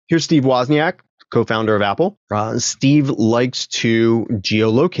Here's Steve Wozniak, co-founder of Apple. Steve likes to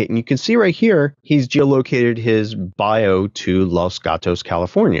geolocate. And you can see right here, he's geolocated his bio to Los Gatos,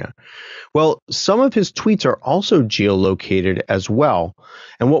 California. Well, some of his tweets are also geolocated as well.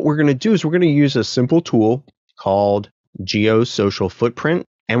 And what we're going to do is we're going to use a simple tool called Geosocial Footprint.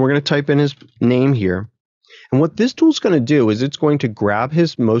 And we're going to type in his name here. And what this tool is going to do is it's going to grab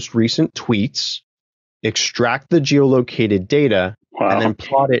his most recent tweets, extract the geolocated data, and then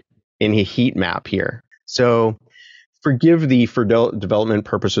plot it in a heat map here. So forgive the for development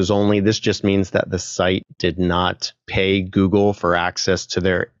purposes only. This just means that the site did not pay Google for access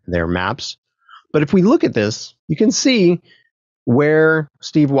to their maps. But if we look at this, you can see where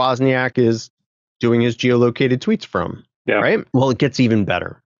Steve Wozniak is doing his geolocated tweets from, right? Well, it gets even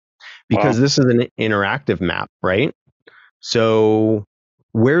better because this is an interactive map, right? So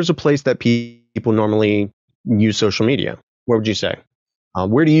where's a place that people normally use social media? Where would you say?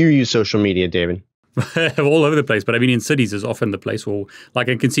 Where do you use social media, David? All over the place. But I mean, in cities is often the place, or like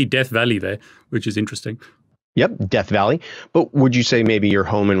I can see Death Valley there, which is interesting. Yep, Death Valley. But would you say maybe your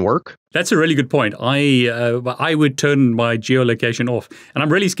home and work? That's a really good point. I would turn my geolocation off, and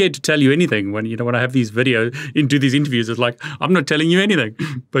I'm really scared to tell you anything when I have these these interviews. It's like I'm not telling you anything.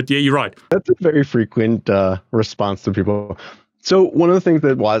 But yeah, you're right. That's a very frequent response to people. So one of the things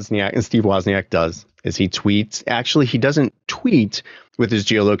that Steve Wozniak does is he tweets. Actually, he doesn't tweet with his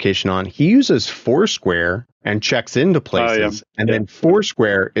geolocation on. He uses Foursquare and checks into places. And then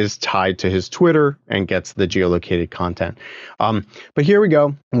Foursquare is tied to his Twitter and gets the geolocated content. But here we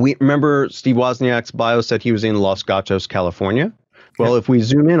go. We remember Steve Wozniak's bio said he was in Los Gatos, California. Well, if we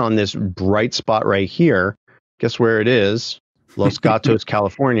zoom in on this bright spot right here, guess where it is? Los Gatos,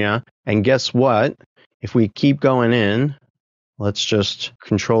 California. And guess what? If we keep going in, let's just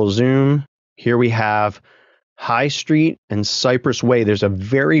control zoom. Here we have High Street and Cypress Way. There's a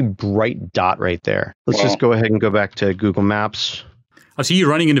very bright dot right there. Let's just go ahead and go back to Google Maps. I see you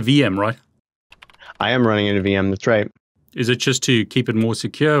running in a VM, right? I am running in a VM. That's right. Is it just to keep it more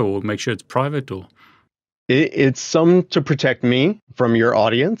secure or make sure it's private, or? It's some to protect me from your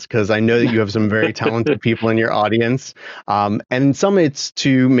audience, because I know that you have some very talented people in your audience. And some it's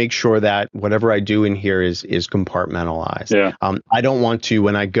to make sure that whatever I do in here is compartmentalized. Yeah. I don't want to,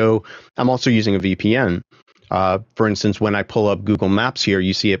 when I go, I'm also using a VPN. For instance, when I pull up Google Maps here,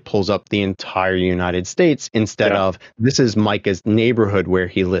 you see it pulls up the entire United States instead of this is Micah's neighborhood where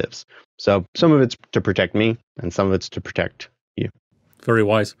he lives. So some of it's to protect me and some of it's to protect you. Very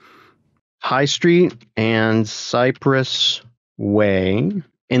wise. High Street and Cypress Way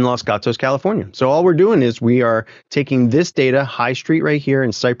in Los Gatos, California. So all we're doing is we are taking this data, High Street right here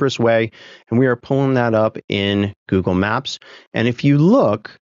in Cypress Way, and we are pulling that up in Google Maps. And if you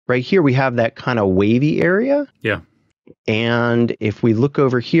look right here, we have that kind of wavy area. Yeah. And if we look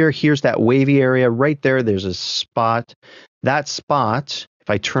over here, here's that wavy area right there. There's a spot. That spot, if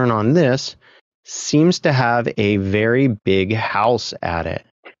I turn on this, seems to have a very big house at it.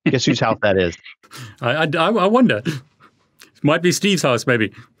 Guess whose house that is? I wonder. It might be Steve's house,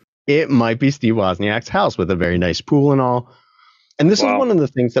 maybe. It might be Steve Wozniak's house with a very nice pool and all. And this is one of the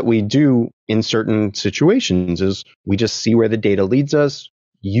things that we do in certain situations is we just see where the data leads us,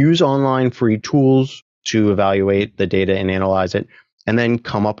 use online free tools to evaluate the data and analyze it, and then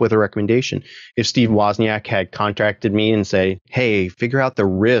come up with a recommendation. If Steve Wozniak had contacted me and say, hey, figure out the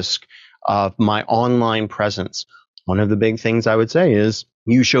risk of my online presence, one of the big things I would say is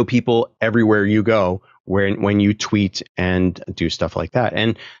you show people everywhere you go when you tweet and do stuff like that.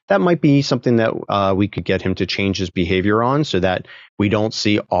 And that might be something that we could get him to change his behavior on so that we don't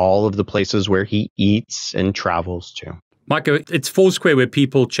see all of the places where he eats and travels to. Micah, it's Foursquare where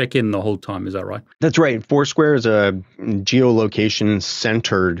people check in the whole time. Is that right? That's right. Foursquare is a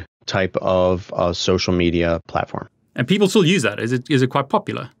geolocation-centered type of social media platform. And people still use that. Is it quite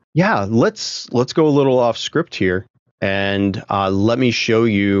popular? Yeah, let's go a little off script here. And let me show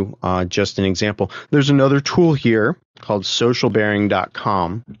you just an example. There's another tool here called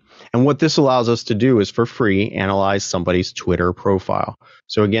socialbearing.com. And what this allows us to do is for free analyze somebody's Twitter profile.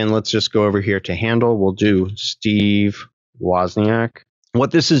 So again, let's just go over here to handle. We'll do Steve Wozniak.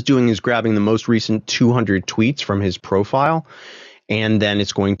 What this is doing is grabbing the most recent 200 tweets from his profile, and then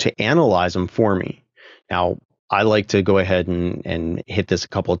it's going to analyze them for me. Now, I like to go ahead and hit this a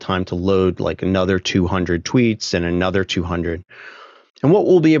couple of times to load like another 200 tweets and another 200. And what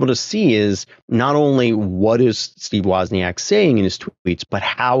we'll be able to see is not only what is Steve Wozniak saying in his tweets, but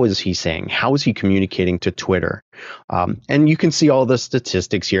how is he saying? How is he communicating to Twitter? And you can see all the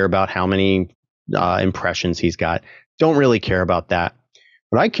statistics here about how many impressions he's got. Don't really care about that.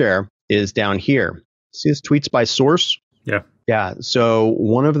 What I care is down here. See his tweets by source? Yeah. Yeah. So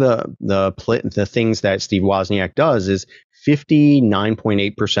one of the things that Steve Wozniak does is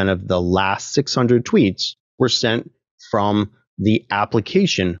 59.8% of the last 600 tweets were sent from the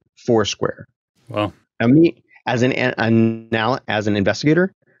application Foursquare. Wow. I mean, as an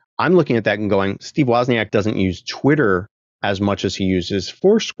investigator, I'm looking at that and going, Steve Wozniak doesn't use Twitter as much as he uses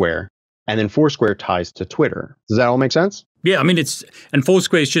Foursquare, and then Foursquare ties to Twitter. Does that all make sense? Yeah, I mean, and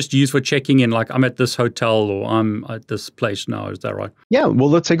Foursquare is just used for checking in, like I'm at this hotel or I'm at this place now. Is that right? Yeah, well,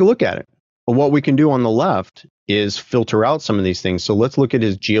 let's take a look at it. What we can do on the left is filter out some of these things. So let's look at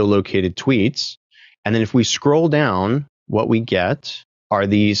his geolocated tweets. And then if we scroll down, what we get are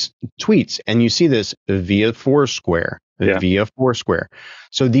these tweets. And you see this via Foursquare. Via Foursquare.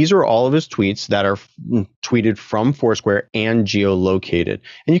 So these are all of his tweets that are tweeted from Foursquare and geolocated.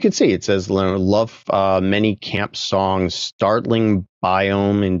 And you can see it says, love many camp songs, startling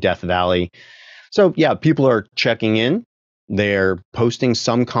biome in Death Valley. So yeah, people are checking in. They're posting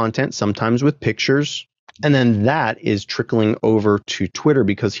some content, sometimes with pictures. And then that is trickling over to Twitter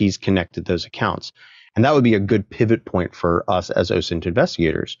because he's connected those accounts. And that would be a good pivot point for us as OSINT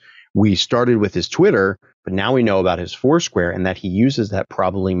investigators. We started with his Twitter, but now we know about his Foursquare and that he uses that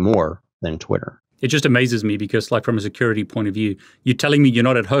probably more than Twitter. It just amazes me because, like, from a security point of view, you're telling me you're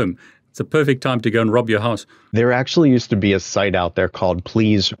not at home. It's a perfect time to go and rob your house. There actually used to be a site out there called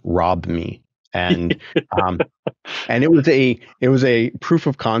Please Rob Me. And and it was a proof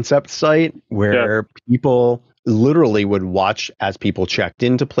of concept site where people literally would watch as people checked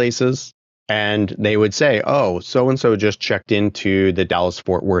into places. And they would say, oh, so-and-so just checked into the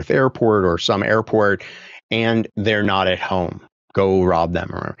Dallas-Fort Worth airport or some airport, and they're not at home. Go rob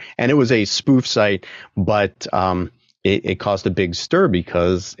them. And it was a spoof site, but it caused a big stir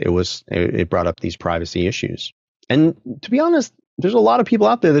because it brought up these privacy issues. And to be honest, there's a lot of people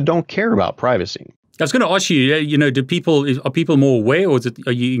out there that don't care about privacy. I was going to ask you, are people more aware, or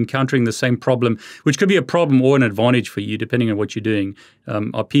are you encountering the same problem, which could be a problem or an advantage for you, depending on what you're doing?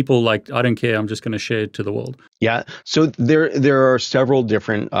 Are people like, I don't care, I'm just going to share it to the world? Yeah. So there are several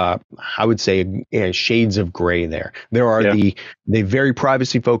different, I would say, shades of gray there. There are the very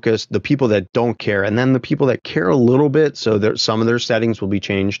privacy focused, the people that don't care, and then the people that care a little bit. So some of their settings will be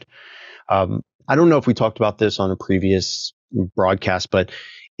changed. I don't know if we talked about this on a previous broadcast, but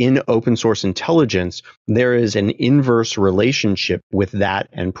in open source intelligence, there is an inverse relationship with that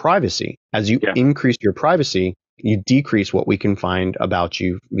and privacy. As you increase your privacy, you decrease what we can find about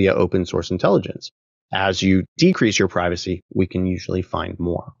you via open source intelligence. As you decrease your privacy, we can usually find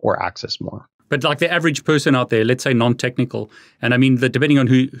more or access more. But like the average person out there, let's say non-technical, and I mean, depending on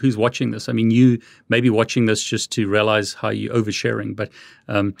who's watching this, I mean, you may be watching this just to realize how you're oversharing, but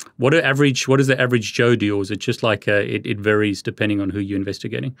what does the average Joe do? Or is it just like it varies depending on who you're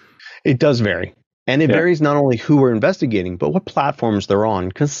investigating? It does vary. And it varies not only who we're investigating, but what platforms they're on,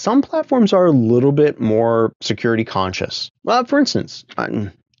 because some platforms are a little bit more security conscious. Well, for instance,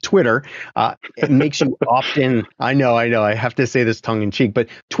 Twitter, it makes you opt in. I know. I have to say this tongue in cheek, but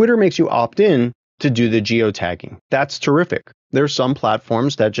Twitter makes you opt in to do the geotagging. That's terrific. There's some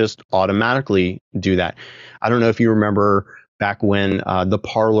platforms that just automatically do that. I don't know if you remember back when the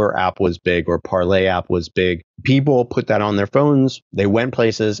Parler app was big or Parlay app was big. People put that on their phones. They went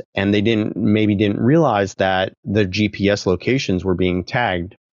places and they didn't realize that the GPS locations were being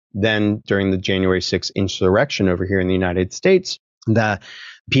tagged. Then during the January 6th insurrection over here in the United States, the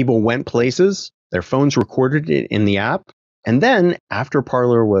people went places, their phones recorded it in the app, and then after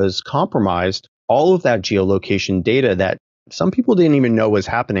Parler was compromised, all of that geolocation data that some people didn't even know was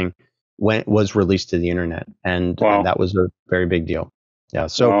happening was released to the internet, and that was a very big deal. Yeah,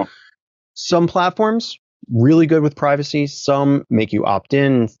 so some platforms really good with privacy, some make you opt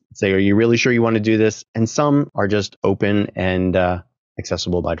in, say, are you really sure you want to do this? And some are just open and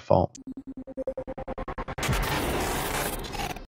accessible by default.